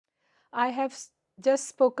I have just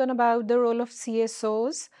spoken about the role of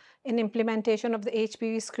CSOs in implementation of the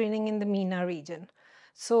HPV screening in the MENA region.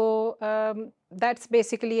 So that's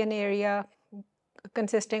basically an area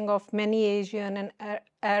consisting of many Asian and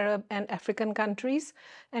Arab and African countries,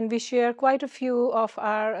 and we share quite a few of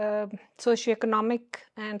our socioeconomic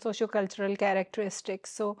and sociocultural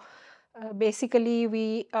characteristics. So basically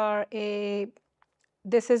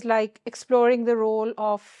this is like exploring the role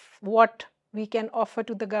of what we can offer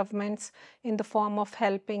to the governments in the form of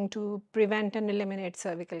helping to prevent and eliminate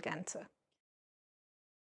cervical cancer.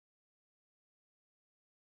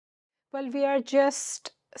 Well, we are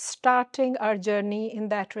just starting our journey in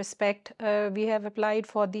that respect. We have applied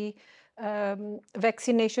for the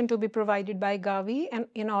vaccination to be provided by Gavi, and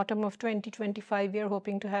in autumn of 2025, we are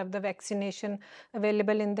hoping to have the vaccination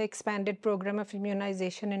available in the expanded program of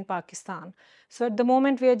immunization in Pakistan. So at the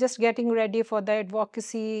moment, we are just getting ready for the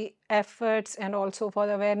advocacy efforts and also for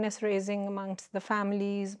the awareness raising amongst the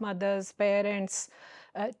families, mothers, parents,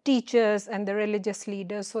 teachers, and the religious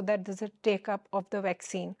leaders so that there's a take up of the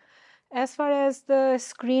vaccine. As far as the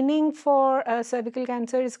screening for cervical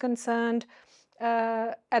cancer is concerned,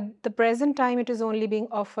 at the present time, it is only being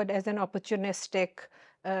offered as an opportunistic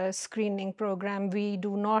screening program. We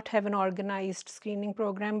do not have an organized screening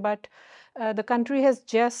program, but the country has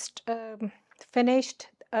just finished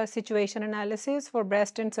a situation analysis for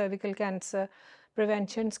breast and cervical cancer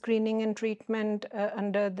prevention, screening, and treatment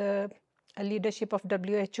under the leadership of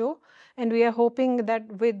WHO. And we are hoping that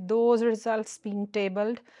with those results being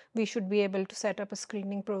tabled, we should be able to set up a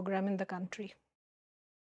screening program in the country.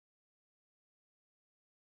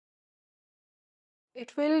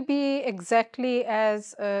 It will be exactly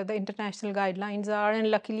as the international guidelines are, and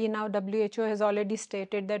luckily now WHO has already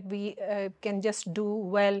stated that we can just do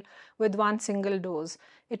well with one single dose.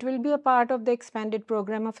 It will be a part of the expanded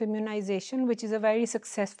program of immunization, which is a very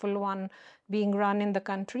successful one being run in the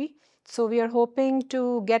country. So we are hoping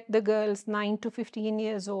to get the girls 9 to 15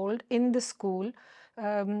 years old in the school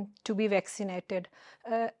to be vaccinated.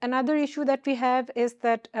 Another issue that we have is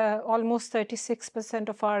that almost 36%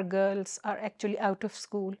 of our girls are actually out of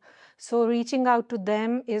school. So reaching out to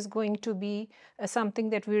them is going to be something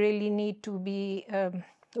that we really need to be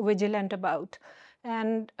vigilant about.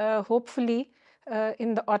 And hopefully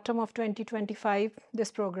in the autumn of 2025,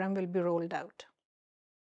 this program will be rolled out.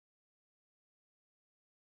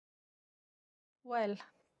 Well,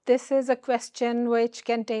 this is a question which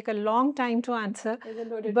can take a long time to answer,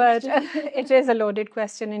 but it is a loaded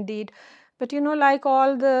question indeed. But like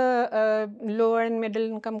all the lower and middle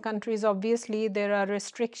income countries, obviously there are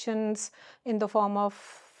restrictions in the form of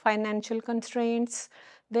financial constraints.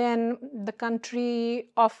 Then the country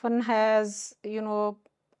often has,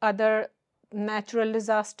 other natural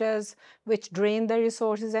disasters which drain the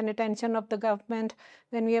resources and attention of the government.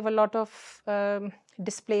 Then we have a lot of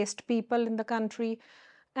displaced people in the country.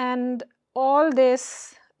 And all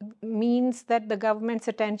this means that the government's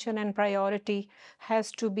attention and priority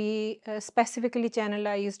has to be specifically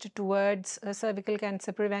channelized towards cervical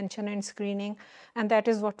cancer prevention and screening. And that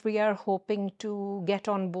is what we are hoping to get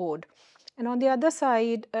on board. And on the other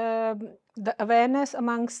side, the awareness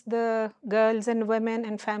amongst the girls and women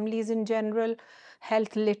and families in general,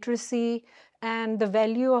 health literacy, and the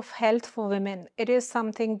value of health for women, it is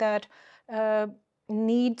something that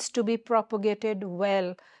needs to be propagated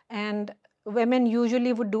well. And women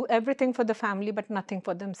usually would do everything for the family but nothing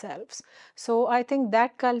for themselves. So I think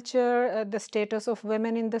that culture, the status of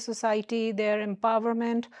women in the society, their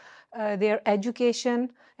empowerment, their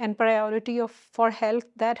education and priority for health,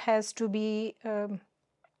 that has to be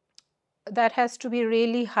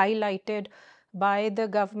really highlighted by the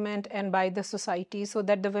government and by the society so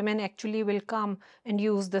that the women actually will come and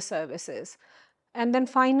use the services. And then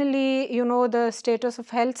finally, the status of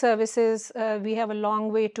health services, we have a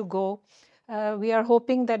long way to go. We are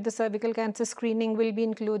hoping that the cervical cancer screening will be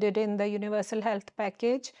included in the universal health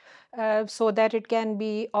package so that it can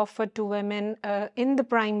be offered to women in the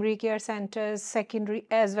primary care centers, secondary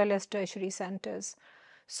as well as tertiary centers.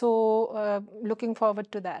 So looking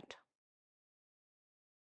forward to that.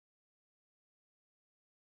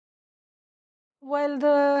 Well,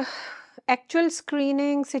 the actual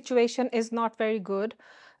screening situation is not very good.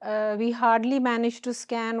 We hardly manage to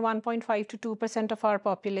scan 1.5 to 2% of our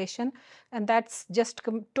population, and that's just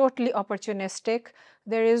totally opportunistic.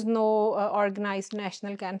 There is no organized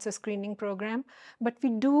national cancer screening program, but we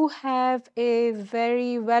do have a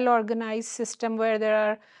very well-organized system where there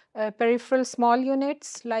are peripheral small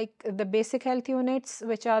units like the basic health units,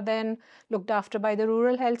 which are then looked after by the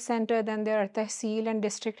rural health center. Then there are tehsil and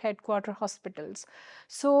district headquarter hospitals.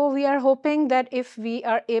 So we are hoping that if we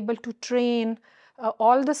are able to train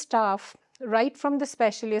all the staff, right from the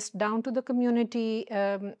specialist down to the community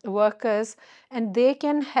workers, and they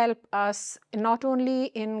can help us not only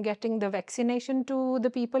in getting the vaccination to the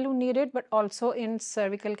people who need it, but also in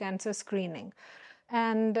cervical cancer screening.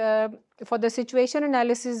 And for the situation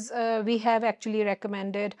analysis, we have actually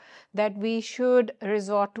recommended that we should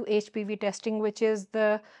resort to HPV testing, which is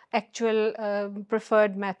the actual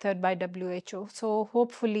preferred method by WHO. So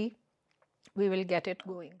hopefully we will get it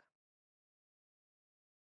going.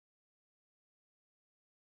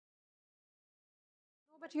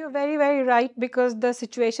 But you're very, very right, because the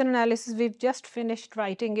situation analysis, we've just finished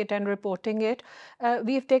writing it and reporting it.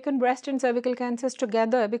 We've taken breast and cervical cancers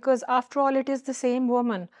together because, after all, it is the same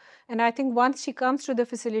woman. And I think once she comes to the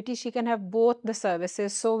facility, she can have both the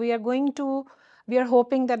services. So we are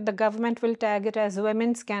hoping that the government will tag it as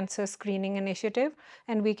Women's Cancer Screening Initiative,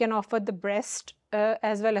 and we can offer the breast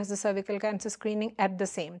as well as the cervical cancer screening at the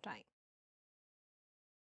same time.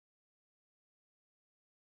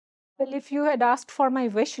 Well, if you had asked for my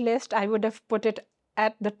wish list, I would have put it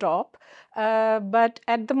at the top. But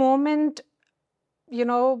at the moment, you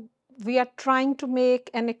know, we are trying to make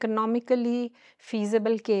an economically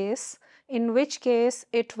feasible case, in which case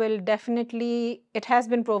it will definitely, it has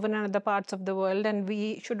been proven in other parts of the world, and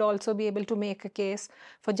we should also be able to make a case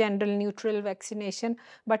for gender neutral vaccination.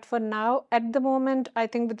 But for now, at the moment, I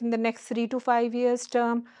think within the next 3 to 5 years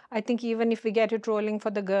term, I think even if we get it rolling for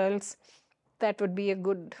the girls, that would be a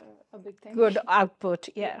big thing. Good output.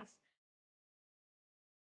 Yeah. Yes.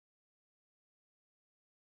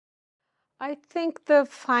 I think the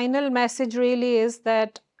final message really is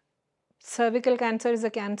that cervical cancer is a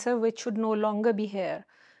cancer which should no longer be here.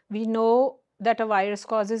 We know that a virus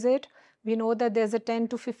causes it. We know that there's a 10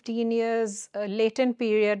 to 15 years latent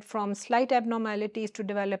period from slight abnormalities to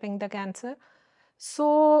developing the cancer.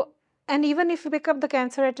 So, and even if you pick up the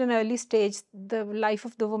cancer at an early stage, the life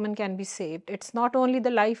of the woman can be saved. It's not only the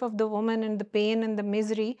life of the woman and the pain and the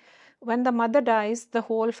misery. When the mother dies, the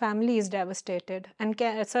whole family is devastated. And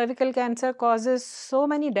cervical cancer causes so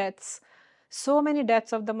many deaths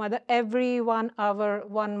of the mother. Every 1 hour,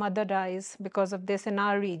 one mother dies because of this in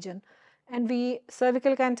our region. And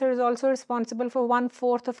cervical cancer is also responsible for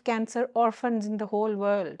 1/4 of cancer orphans in the whole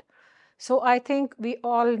world. So I think we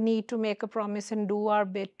all need to make a promise and do our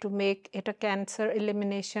bit to make it a cancer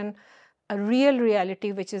elimination a real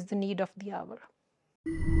reality, which is the need of the hour.